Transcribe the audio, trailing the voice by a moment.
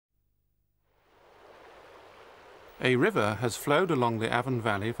A river has flowed along the Afan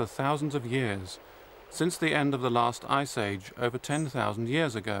Valley for thousands of years, since the end of the last ice age over 10,000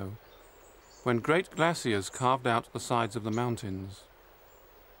 years ago, when great glaciers carved out the sides of the mountains.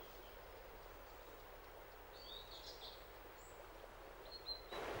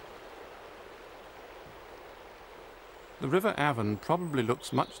 The River Afan probably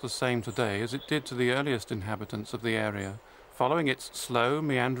looks much the same today as it did to the earliest inhabitants of the area, following its slow,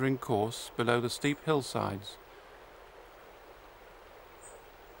 meandering course below the steep hillsides,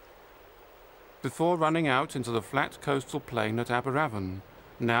 before running out into the flat coastal plain at Aberavon,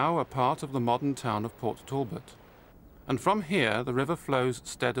 now a part of the modern town of Port Talbot. And from here the river flows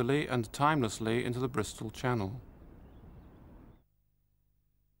steadily and timelessly into the Bristol Channel.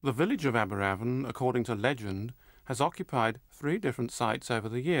 The village of Aberavon, according to legend, has occupied 3 different sites over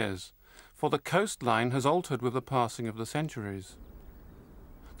the years, for the coastline has altered with the passing of the centuries.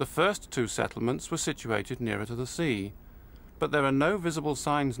 The first 2 settlements were situated nearer to the sea, but there are no visible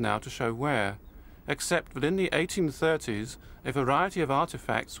signs now to show where, except that in the 1830s a variety of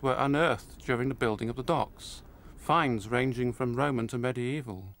artifacts were unearthed during the building of the docks, finds ranging from Roman to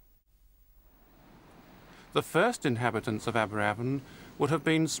medieval. The first inhabitants of Aberavon would have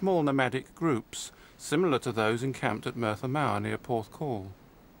been small nomadic groups, similar to those encamped at Merthyr Mawr near Porthcawl.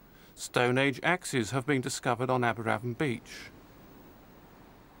 Stone Age axes have been discovered on Aberavon beach.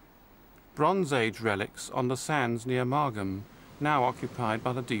 Bronze Age relics on the sands near Margam, now occupied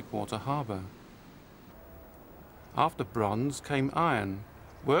by the Deepwater Harbour. After bronze came iron,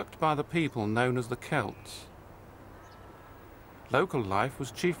 worked by the people known as the Celts. Local life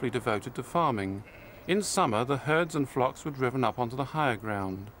was chiefly devoted to farming. In summer, the herds and flocks were driven up onto the higher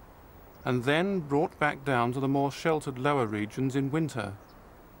ground, and then brought back down to the more sheltered lower regions in winter.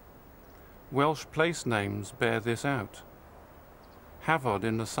 Welsh place names bear this out. Hafod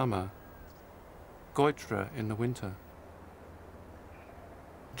in the summer, Goitre in the winter.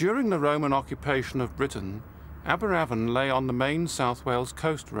 During the Roman occupation of Britain, Aberavon lay on the main South Wales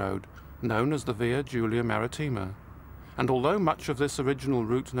coast road, known as the Via Julia Maritima, and although much of this original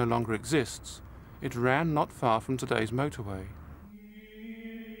route no longer exists, it ran not far from today's motorway.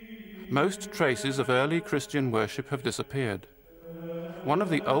 Most traces of early Christian worship have disappeared. One of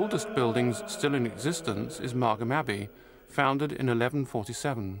the oldest buildings still in existence is Margam Abbey, founded in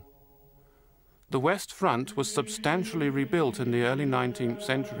 1147. The west front was substantially rebuilt in the early 19th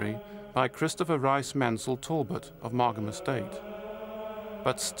century by Christopher Rice Mansell Talbot of Margam Estate,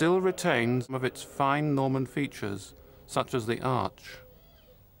 but still retains some of its fine Norman features, such as the arch.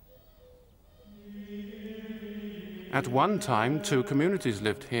 At one time, 2 communities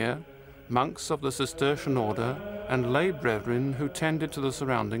lived here, monks of the Cistercian order and lay brethren who tended to the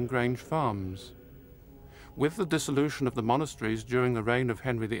surrounding Grange farms. With the dissolution of the monasteries during the reign of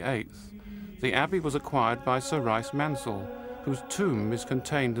Henry VIII, the abbey was acquired by Sir Rice Mansell, whose tomb is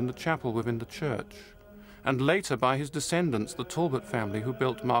contained in the chapel within the church, and later by his descendants, the Talbot family, who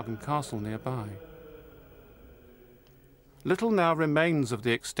built Margam Castle nearby. Little now remains of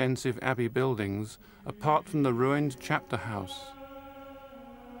the extensive abbey buildings, apart from the ruined chapter house.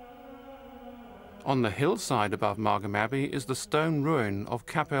 On the hillside above Margam Abbey is the stone ruin of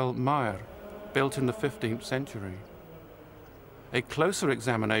Capel Mair, built in the 15th century. A closer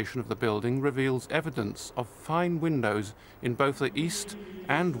examination of the building reveals evidence of fine windows in both the east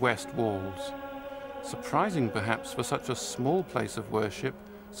and west walls. Surprising perhaps for such a small place of worship,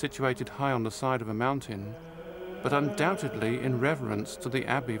 situated high on the side of a mountain, but undoubtedly in reverence to the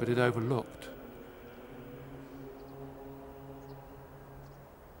abbey that it overlooked.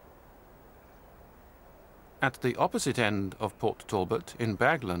 At the opposite end of Port Talbot, in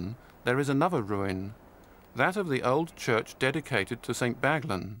Baglan, there is another ruin, that of the old church dedicated to St.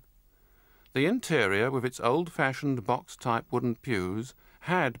 Baglan. The interior, with its old-fashioned box-type wooden pews,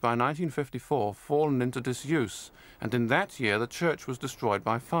 had by 1954 fallen into disuse, and in that year the church was destroyed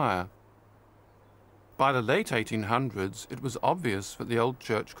by fire. By the late 1800s, it was obvious that the old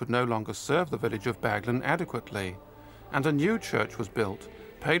church could no longer serve the village of Baglan adequately, and a new church was built,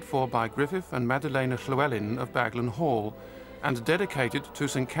 paid for by Griffith and Madalena Llywelyn of Baglan Hall, and dedicated to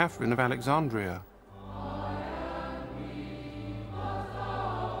St. Catherine of Alexandria.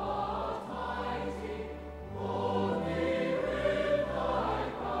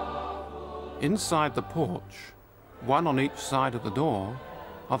 Inside the porch, one on each side of the door,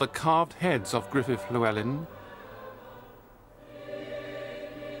 are the carved heads of Griffith Llywelyn,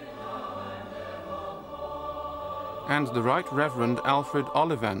 and the Right Reverend Alfred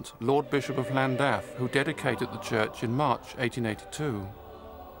Olivant, Lord Bishop of Llandaff, who dedicated the church in March 1882.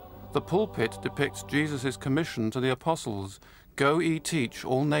 The pulpit depicts Jesus' commission to the apostles, "Go ye teach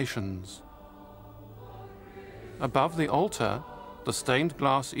all nations." Above the altar, the stained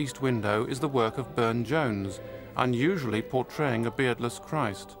glass east window is the work of Burne-Jones, unusually portraying a beardless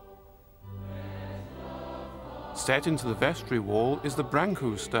Christ. Set into the vestry wall is the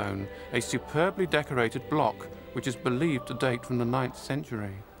Brancu stone, a superbly decorated block which is believed to date from the 9th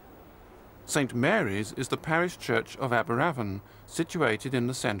century. St. Mary's is the parish church of Aberavon, situated in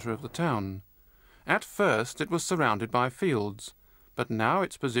the centre of the town. At first it was surrounded by fields, but now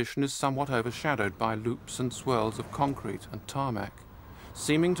its position is somewhat overshadowed by loops and swirls of concrete and tarmac,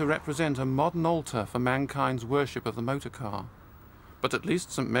 seeming to represent a modern altar for mankind's worship of the motor car. But at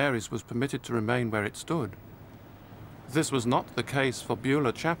least St. Mary's was permitted to remain where it stood. This was not the case for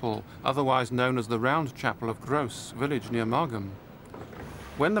Beulah Chapel, otherwise known as the Round Chapel of Gross, village near Margam.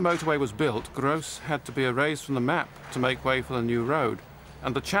 When the motorway was built, Gross had to be erased from the map to make way for the new road,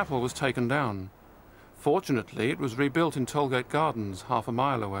 and the chapel was taken down. Fortunately, it was rebuilt in Tollgate Gardens, half a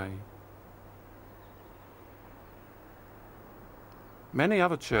mile away. Many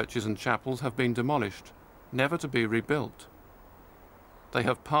other churches and chapels have been demolished, never to be rebuilt. They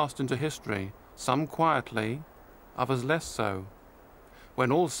have passed into history, some quietly, others less so.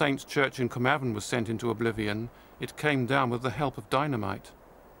 When All Saints' Church in Cwmavon was sent into oblivion, it came down with the help of dynamite.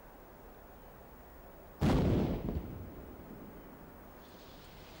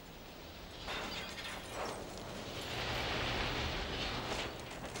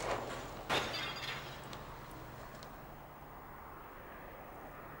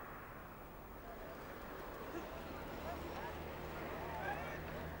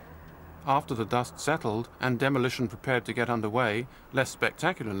 After the dust settled and demolition prepared to get underway, less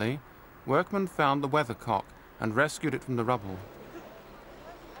spectacularly, workmen found the weathercock and rescued it from the rubble.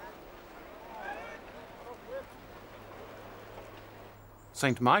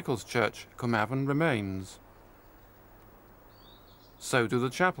 St. Michael's Church, Cwmavon, remains. So do the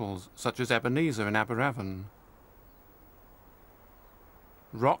chapels, such as Ebenezer in Aberavon.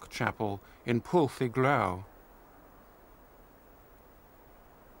 Rock Chapel in Pwllth y Glaw.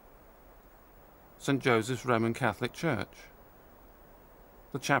 St. Joseph's Roman Catholic Church,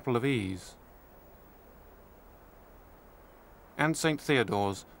 the Chapel of Ease, and St.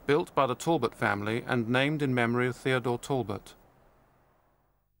 Theodore's, built by the Talbot family and named in memory of Theodore Talbot.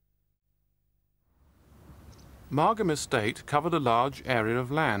 Margam estate covered a large area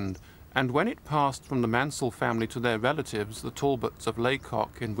of land, and when it passed from the Mansell family to their relatives, the Talbots of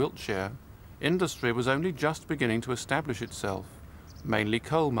Laycock in Wiltshire, industry was only just beginning to establish itself, mainly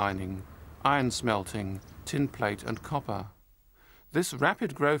coal mining, iron smelting, tinplate and copper. This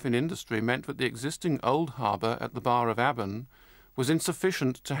rapid growth in industry meant that the existing old harbour at the Bar of Afan was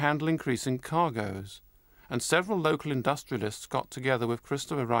insufficient to handle increasing cargoes, and several local industrialists got together with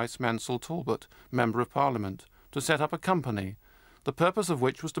Christopher Rice Mansell Talbot, Member of Parliament, to set up a company, the purpose of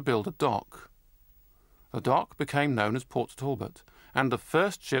which was to build a dock. The dock became known as Port Talbot, and the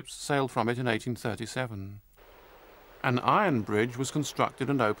first ships sailed from it in 1837. An iron bridge was constructed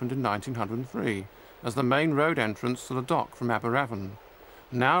and opened in 1903 as the main road entrance to the dock from Aberavon.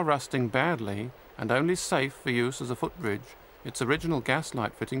 Now rusting badly and only safe for use as a footbridge, its original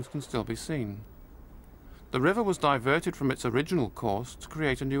gaslight fittings can still be seen. The river was diverted from its original course to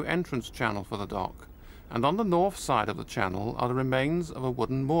create a new entrance channel for the dock, and on the north side of the channel are the remains of a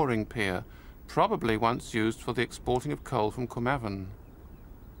wooden mooring pier, probably once used for the exporting of coal from Cwmavon.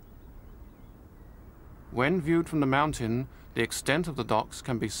 When viewed from the mountain, the extent of the docks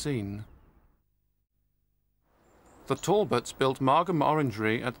can be seen. The Talbots built Margam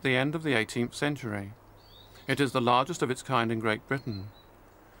Orangery at the end of the 18th century. It is the largest of its kind in Great Britain.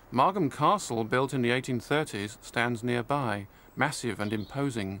 Margam Castle, built in the 1830s, stands nearby, massive and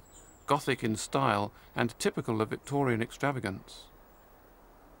imposing, Gothic in style and typical of Victorian extravagance.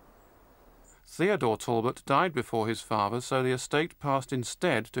 Theodore Talbot died before his father, so the estate passed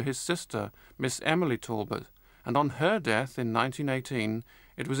instead to his sister, Miss Emily Talbot, and on her death in 1918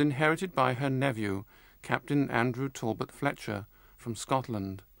 it was inherited by her nephew, Captain Andrew Talbot Fletcher, from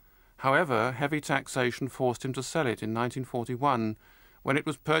Scotland. However, heavy taxation forced him to sell it in 1941, when it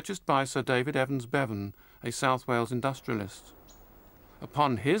was purchased by Sir David Evans Bevan, a South Wales industrialist.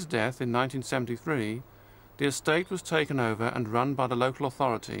 Upon his death in 1973, the estate was taken over and run by the local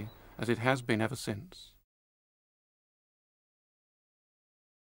authority, as it has been ever since.